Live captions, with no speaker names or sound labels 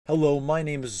Hello, my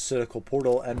name is Acidical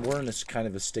Portal, and we're in this kind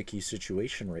of a sticky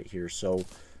situation right here. So,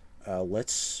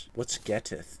 let's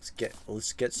get it.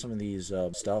 Let's get some of these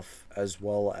stuff as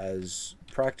well as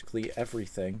practically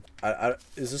everything.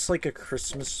 Is this like a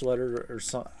Christmas sweater or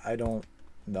something? I don't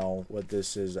know what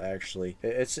this is actually.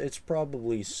 It's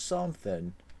probably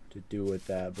something to do with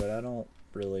that, but I don't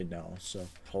really know. So,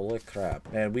 holy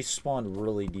crap, man! We spawned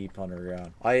really deep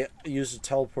underground. I used a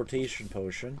teleportation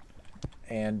potion.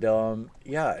 And,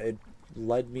 yeah, it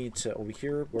led me to over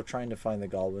here. We're trying to find the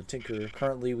Goblin Tinker.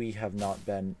 Currently, we have not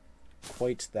been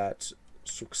quite that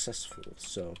successful.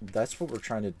 So, that's what we're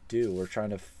trying to do. We're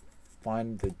trying to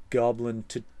find the Goblin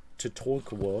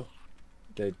Tatonkawa,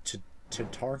 the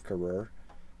Tatankarer,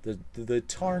 the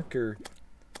Tarnker,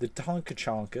 the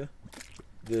Tonkachanka,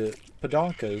 the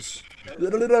Padonkas.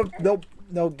 Nope,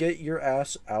 no, get your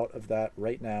ass out of that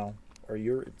right now, or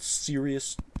you're in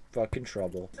serious fucking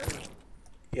trouble.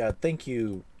 Yeah, thank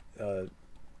you,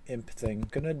 imp thing.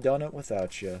 Couldn't have done it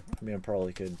without you. I mean, I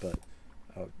probably could, but,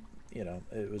 you know,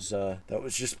 it was, that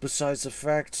was just besides the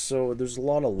fact. So there's a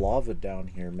lot of lava down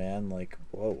here, man. Like,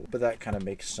 whoa. But that kind of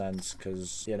makes sense,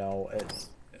 because, you know,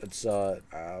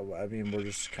 I mean, we're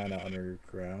just kind of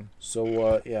underground.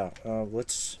 So, yeah,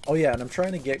 let's, oh yeah, and I'm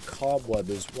trying to get cobweb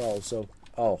as well. So,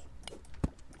 oh,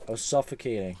 I was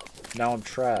suffocating. Now I'm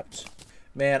trapped.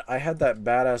 Man, I had that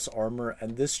badass armor,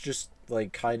 and this just,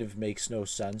 like, kind of makes no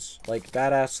sense. Like,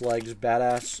 badass legs,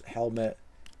 badass helmet,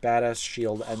 badass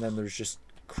shield, and then there's just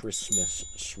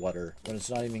Christmas sweater. When it's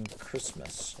not even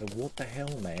Christmas. Like, what the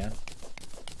hell, man?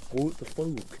 What the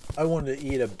fuck? I wanted to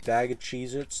eat a bag of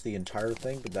Cheez-Its, the entire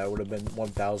thing, but that would have been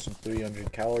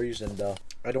 1,300 calories, and,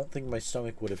 I don't think my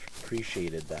stomach would have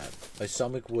appreciated that. My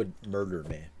stomach would murder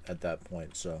me at that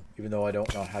point, so even though I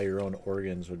don't know how your own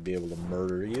organs would be able to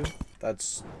murder you,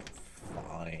 that's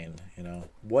fine, you know.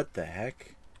 What the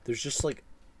heck? There's just like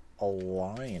a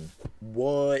line.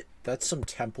 What? That's some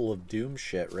Temple of Doom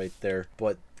shit right there,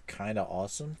 but kind of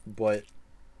awesome, but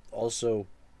also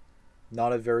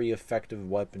not a very effective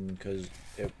weapon because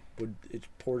it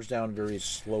pours down very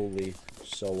slowly.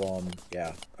 So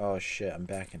yeah. Oh shit, I'm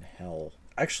back in hell.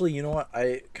 Actually, you know what?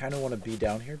 I kind of want to be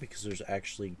down here because there's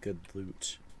actually good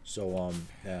loot. So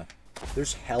yeah.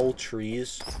 There's hell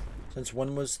trees. Since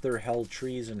when was there hell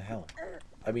trees in hell?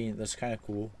 I mean, that's kind of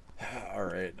cool.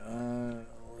 Alright,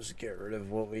 let's get rid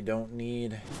of what we don't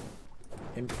need.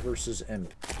 Imp versus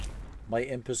imp. My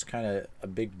imp is kind of a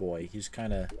big boy. He's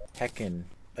kind of heckin'.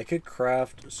 I could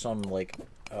craft some, like,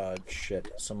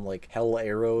 shit. Some, like, hell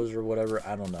arrows or whatever.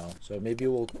 I don't know. So maybe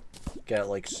we'll get,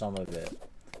 like, some of it.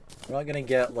 I'm not gonna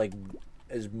get, like,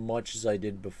 as much as I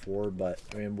did before, but,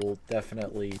 I mean, we'll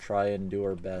definitely try and do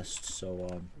our best.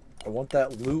 So, I want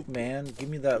that loot, man. Give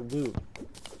me that loot.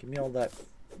 Give me all that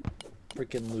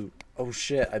freaking loot. Oh,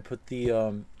 shit. I put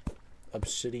the,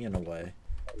 obsidian away.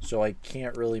 So I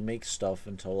can't really make stuff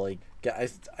until, like, I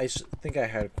think I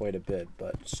had quite a bit,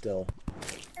 but still.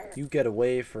 You get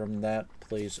away from that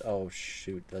place. Oh,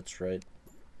 shoot. That's right.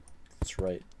 That's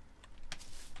right.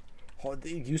 Oh,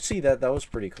 you see that? That was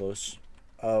pretty close.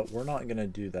 We're not gonna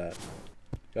do that.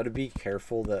 Gotta be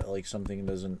careful that, like, something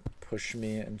doesn't push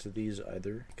me into these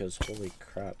either, because holy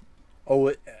crap.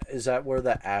 Oh, is that where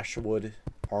the ashwood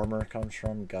armor comes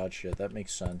from? Gotcha, that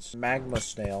makes sense. Magma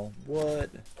snail.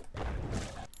 What?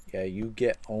 Yeah, you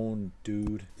get owned,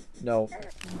 dude. No.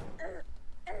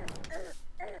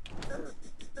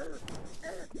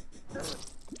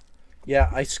 Yeah,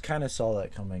 I kind of saw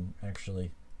that coming,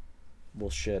 actually. Well,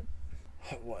 shit.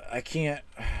 I can't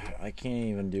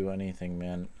even do anything,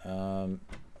 man.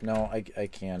 No, I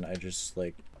can. I just,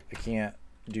 like, I can't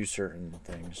do certain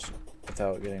things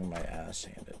without getting my ass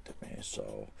handed to me,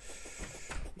 so,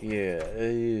 yeah,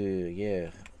 yeah,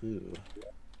 ooh.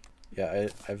 Yeah,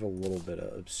 I have a little bit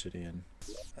of obsidian.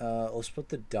 Let's put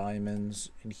the diamonds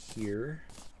in here.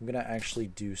 I'm gonna actually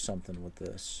do something with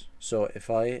this. So if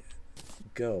I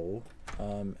go,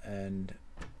 and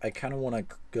I kind of want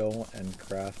to go and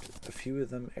craft a few of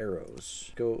them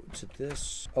arrows. Go to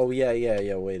this. Oh,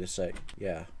 yeah, wait a sec.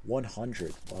 Yeah,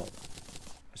 100. Wow.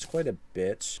 That's quite a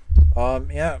bit.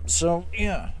 Yeah, so,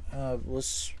 yeah.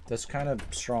 That's kind of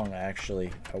strong,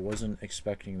 actually. I wasn't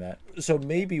expecting that. So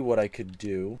maybe what I could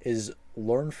do is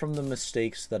learn from the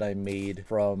mistakes that I made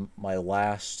from my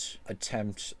last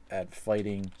attempt at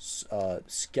fighting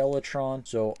Skeletron.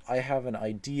 So I have an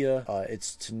idea.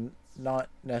 It's to not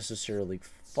necessarily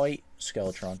fight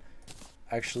Skeletron.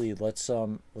 Actually, let's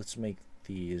make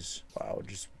these. Wow,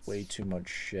 just way too much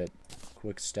shit.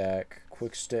 Quick stack.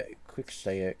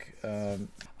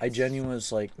 I genuinely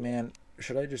was like, man,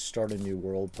 should I just start a new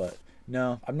world? But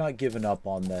No, I'm not giving up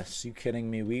on this. You kidding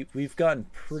me? We've gotten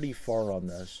pretty far on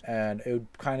this, and it would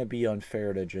kind of be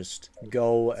unfair to just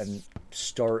go and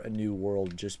start a new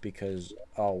world just because,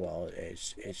 oh well,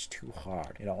 it's too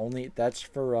hard. You know, only that's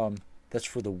for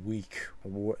the weak,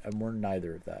 and we're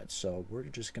neither of that. So we're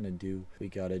just gonna do what we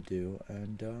gotta do,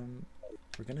 and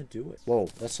we're gonna do it. Whoa,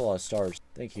 that's a lot of stars.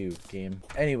 Thank you, game.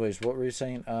 Anyways, what were you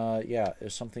saying? Yeah,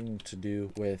 there's something to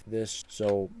do with this.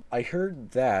 So I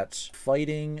heard that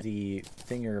fighting the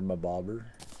thingamabobber,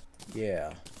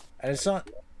 yeah, and it's not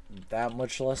that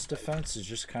much less defense. It's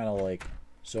just kind of like,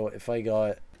 so if I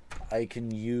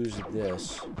can use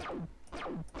this.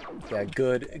 Yeah,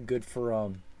 good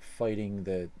for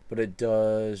fighting but it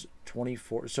does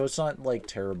 24, so it's not like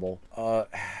terrible.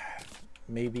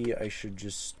 Maybe I should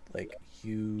just like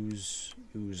use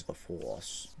the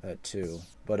force, that too,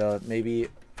 but maybe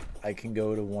I can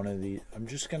go to one of the, I'm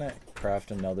just gonna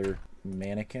craft another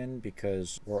mannequin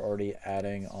because we're already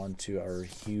adding onto our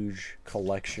huge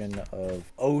collection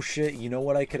of, oh shit, you know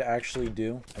what I could actually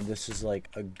do, and this is like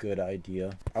a good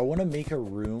idea. I want to make a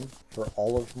room for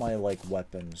all of my like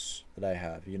weapons that I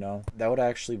have, you know, that would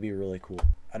actually be really cool,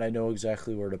 and I know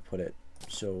exactly where to put it.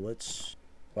 So let's,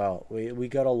 wow, we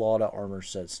got a lot of armor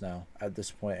sets now at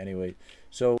this point anyway.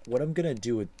 So what I'm gonna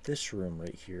do with this room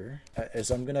right here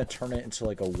is I'm gonna turn it into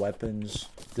like a weapons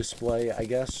display, I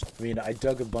guess. I mean, I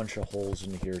dug a bunch of holes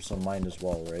in here, so mine as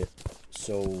well, right?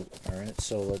 So, alright,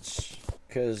 so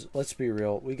because let's be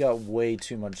real, we got way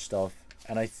too much stuff.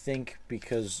 And I think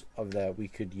because of that, we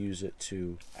could use it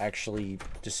to actually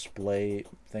display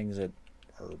things that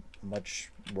are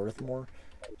much worth more.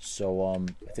 So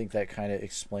I think that kind of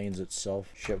explains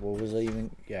itself. Shit, what was I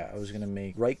even, yeah, I was gonna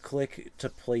make right click to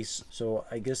place, so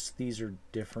I guess these are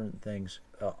different things.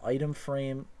 Item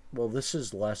frame, well, this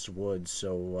is less wood,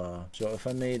 so if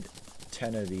I made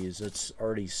 10 of these, it's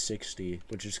already 60,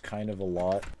 which is kind of a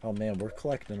lot. Oh man, we're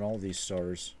collecting all these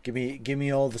stars. Give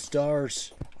me all the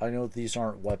stars. I know these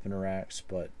aren't weapon racks,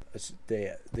 but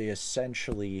they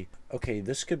essentially, okay,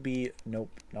 this could be, nope,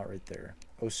 not right there.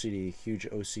 OCD, huge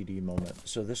OCD moment.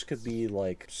 So this could be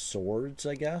like swords,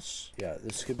 I guess. Yeah,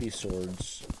 this could be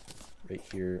swords right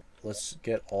here. Let's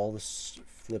get all the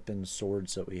flippin'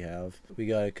 swords that we have. We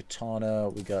got a katana,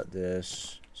 we got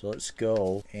this. So let's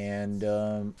go and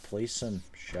place them,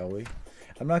 shall we?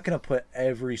 I'm not gonna put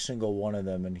every single one of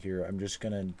them in here. I'm just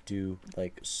gonna do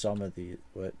like some of the,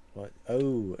 what?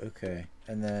 Oh, okay.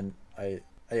 And then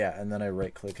yeah, and then I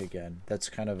right click again. That's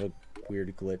kind of a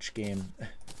weird glitch game.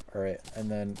 All right, and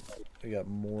then we got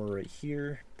more right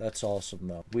here. That's awesome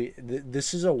though.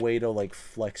 This is a way to like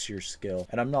flex your skill,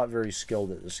 and I'm not very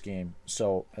skilled at this game.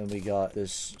 So, and we got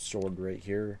this sword right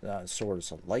here. Not a sword,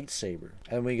 it's a lightsaber.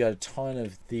 And we got a ton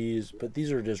of these, but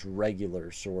these are just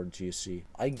regular swords, you see.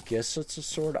 I guess it's a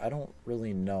sword. I don't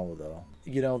really know though.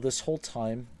 You know, this whole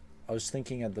time I was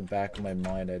thinking at the back of my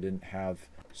mind I didn't have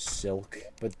silk,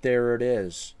 but there it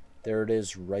is. There it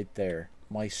is right there.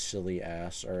 My silly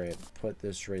ass. All right, put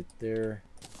this right there,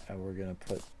 and we're gonna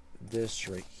put this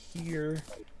right here,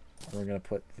 and we're gonna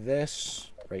put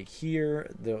this right here.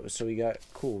 So we got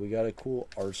a cool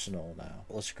arsenal now.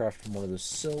 Let's craft more of the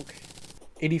silk.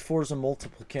 84 is a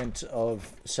multiplicand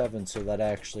of 7, so that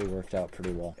actually worked out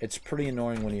pretty well. It's pretty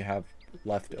annoying when you have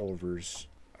leftovers.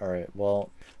 All right, well,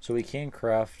 so we can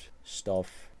craft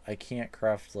stuff. I can't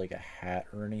craft like a hat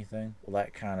or anything. Well,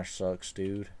 that kind of sucks,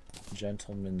 dude.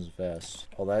 Gentleman's vest.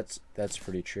 Oh, that's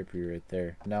pretty trippy right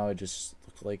there. Now I just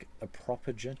look like a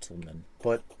proper gentleman.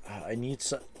 But I need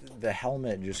the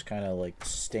helmet just kind of like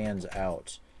stands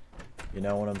out. You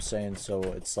know what I'm saying? So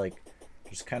it's like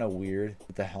just kind of weird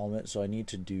with the helmet. So I need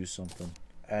to do something.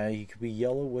 You could be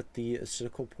yellow with the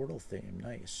acidical portal theme.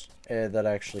 Nice. That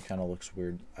actually kind of looks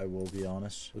weird, I will be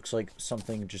honest. Looks like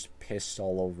something just pissed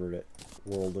all over it.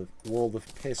 World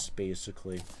of piss,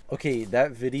 basically. Okay,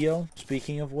 that video,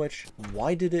 speaking of which,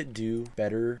 why did it do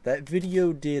better? That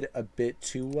video did a bit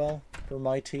too well for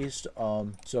my taste.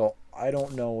 So I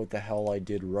don't know what the hell I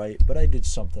did right, but I did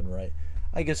something right.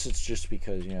 I guess it's just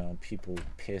because, you know, people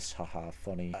piss, haha,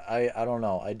 funny. I don't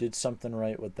know. I did something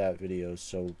right with that video,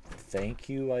 so thank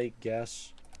you, I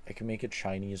guess. I can make a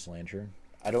Chinese lantern.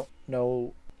 I don't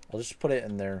know. I'll just put it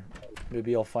in there.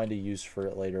 Maybe I'll find a use for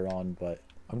it later on, but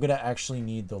I'm gonna actually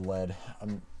need the lead.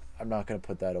 I'm not gonna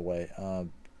put that away.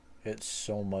 It's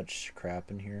so much crap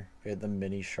in here. We had the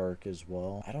mini shark as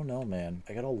well. I don't know, man.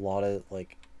 I got a lot of,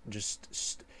 like,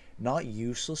 just not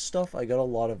useless stuff. I got a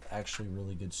lot of actually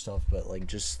really good stuff, but like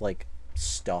just like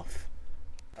stuff.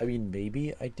 I mean,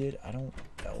 maybe I did. I don't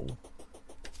know.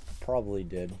 Probably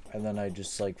did. And then I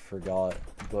just like forgot,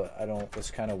 but I don't. That's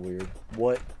kind of weird.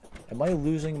 What? Am I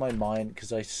losing my mind?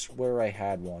 Because I swear I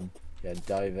had one. Yeah,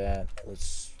 dye vat.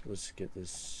 Let's get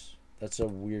this. That's a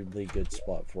weirdly good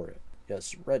spot for it.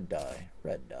 Yes, red dye.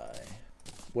 Red dye.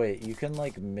 Wait, you can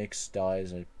like mix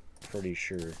dyes, I'm pretty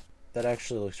sure. That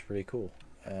actually looks pretty cool.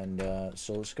 And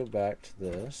so let's go back to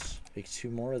this. Make 2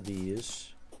 more of these.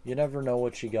 You never know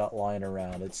what you got lying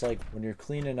around. It's like when you're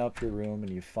cleaning up your room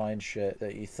and you find shit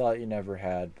that you thought you never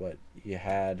had, but you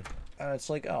had. And it's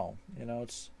like, oh, you know,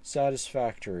 it's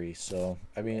satisfactory. So,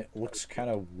 I mean, it looks kind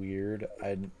of weird.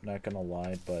 I'm not going to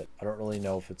lie, but I don't really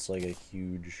know if it's like a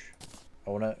huge... I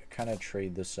want to kind of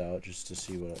trade this out just to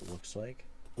see what it looks like.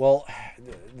 Well,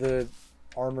 the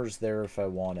armor's there if I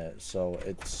want it, so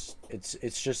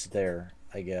it's just there,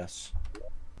 I guess.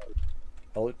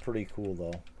 It look pretty cool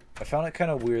though. I found it kind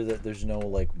of weird that there's no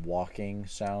like walking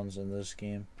sounds in this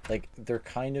game. Like there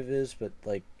kind of is, but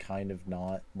like kind of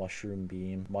not. Mushroom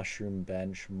beam, mushroom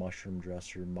bench, mushroom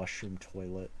dresser, mushroom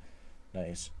toilet.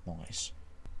 Nice, nice.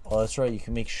 Oh, that's right. You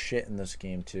can make shit in this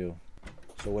game too.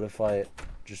 So what if I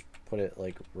just put it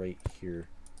like right here,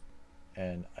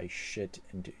 and I shit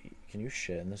into? Can you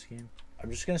shit in this game? I'm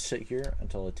just gonna sit here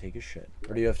until I take a shit.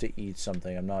 Or do you have to eat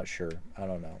something? I'm not sure. I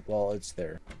don't know. Well, it's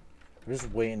there. I'm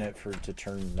just waiting it for it to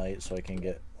turn night so I can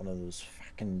get one of those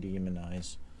fucking demon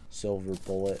eyes. Silver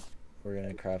bullet. We're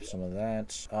gonna craft some of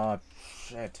that. Ah,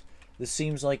 shit. This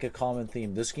seems like a common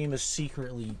theme. This game is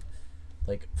secretly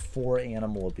like for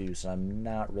animal abuse, and I'm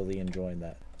not really enjoying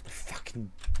that.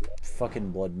 Fucking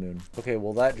blood moon. Okay,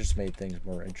 well that just made things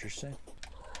more interesting.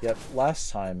 Yep,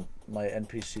 last time my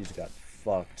NPCs got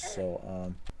fucked,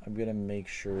 so I'm gonna make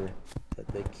sure that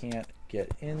they can't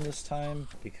get in this time,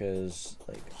 because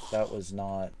like that was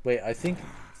not... Wait, I think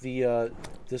the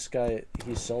this guy,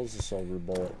 he sells the silver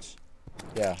bullets.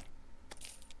 Yeah.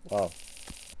 Wow.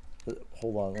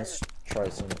 Hold on, let's try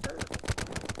something.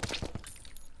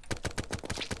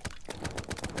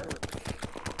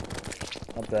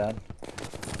 Not bad.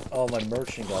 Oh, my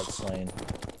merchant got slain.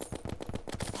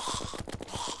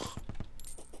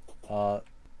 Well,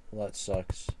 that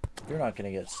sucks. You're not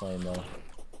gonna get slain though.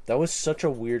 That was such a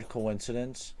weird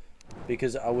coincidence,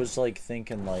 because I was like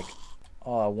thinking like,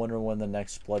 oh, I wonder when the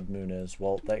next blood moon is.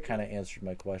 Well, that kind of answered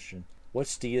my question.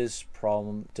 What's Dia's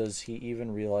problem? Does he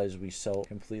even realize we sell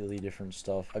completely different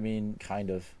stuff? I mean, kind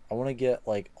of. I want to get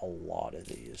like a lot of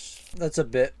these. That's a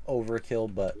bit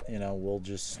overkill, but you know, we'll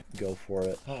just go for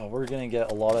it. Oh, we're gonna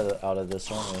get a lot of out of this,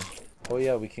 aren't we? Oh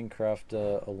yeah, we can craft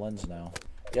a lens now.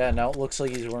 Yeah, now it looks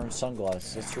like he's wearing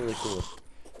sunglasses. That's really cool.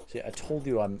 See, I told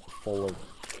you I'm full of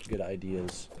good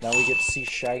ideas. Now we get to see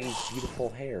Shaggy's beautiful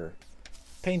hair.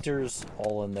 Painters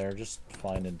all in there, just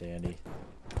fine and dandy.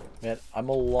 Man, I'm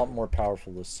a lot more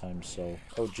powerful this time, so...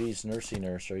 Oh geez, nursey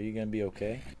nurse, are you gonna be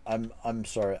okay? I'm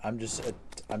sorry, I'm just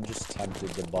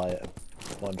tempted to buy a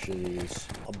bunch of these.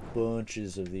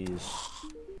 Bunches of these.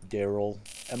 Daryl.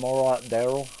 Am I right,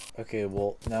 Daryl? Okay,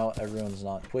 well, now everyone's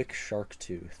not. Quick shark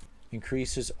tooth.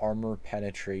 Increases armor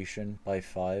penetration by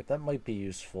 5. That might be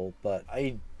useful, but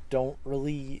I don't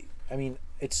really... I mean,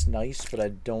 it's nice, but I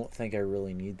don't think I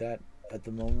really need that at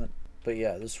the moment. But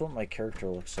yeah, this is what my character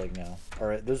looks like now.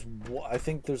 Alright, I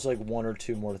think there's like 1 or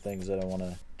 2 more things that I want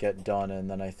to get done,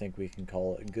 and then I think we can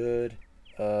call it good.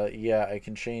 Yeah, I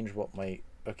can change what my...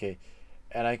 Okay,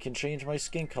 and I can change my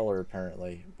skin color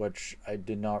apparently, which I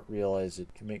did not realize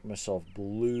it can make myself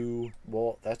blue.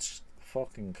 Well, that's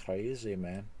fucking crazy,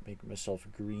 man. Make myself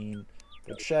green.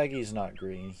 But Shaggy's not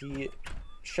green.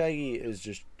 Shaggy is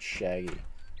just Shaggy.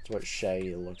 That's what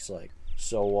Shaggy looks like.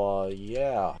 So,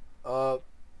 yeah. What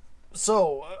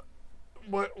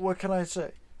can I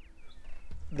say?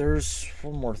 There's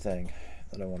one more thing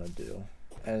that I want to do,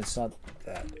 and it's not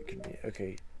that. It can be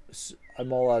okay. So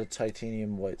I'm all out of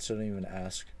titanium white, so don't even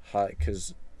ask. Hi,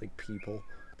 cause like people.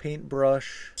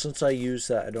 Paintbrush. Since I use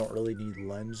that, I don't really need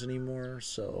lens anymore.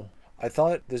 So I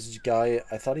thought this guy.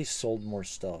 I thought he sold more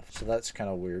stuff. So that's kind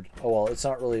of weird. Oh well, it's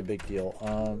not really a big deal.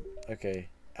 Okay,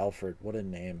 Alfred. What a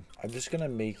name. I'm just gonna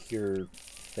make your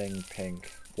thing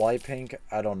pink. Why pink?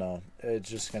 I don't know. It's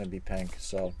just gonna be pink.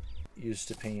 So, used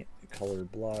to paint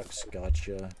colored blocks.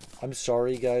 Gotcha. I'm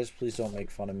sorry, guys. Please don't make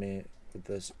fun of me with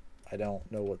this. I don't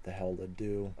know what the hell to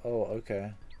do. Oh,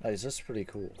 okay. Nice. That's pretty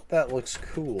cool. That looks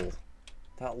cool.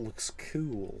 That looks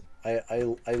cool. I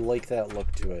like that look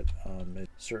to it. It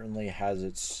certainly has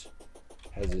its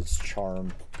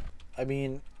charm. I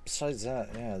mean, besides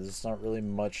that, yeah, there's not really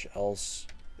much else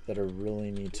that I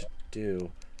really need to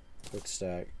do. Quick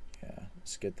stack. Yeah,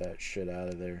 let's get that shit out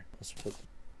of there. Let's put the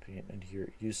paint in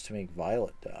here. Used to make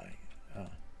violet dye.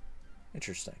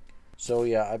 Interesting. So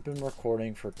yeah, I've been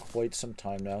recording for quite some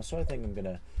time now, so I think I'm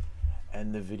gonna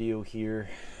end the video here.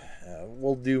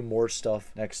 We'll do more stuff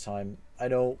next time. I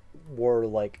know we're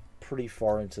like pretty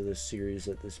far into this series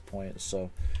at this point,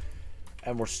 so,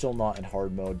 and we're still not in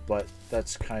hard mode, but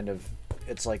that's kind of,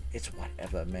 it's like, it's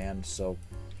whatever, man. So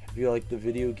if you like the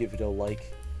video, give it a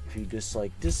like. If you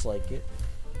dislike it.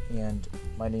 And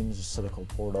my name is Cynical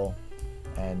Portal,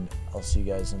 and I'll see you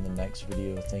guys in the next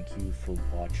video. Thank you for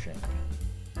watching.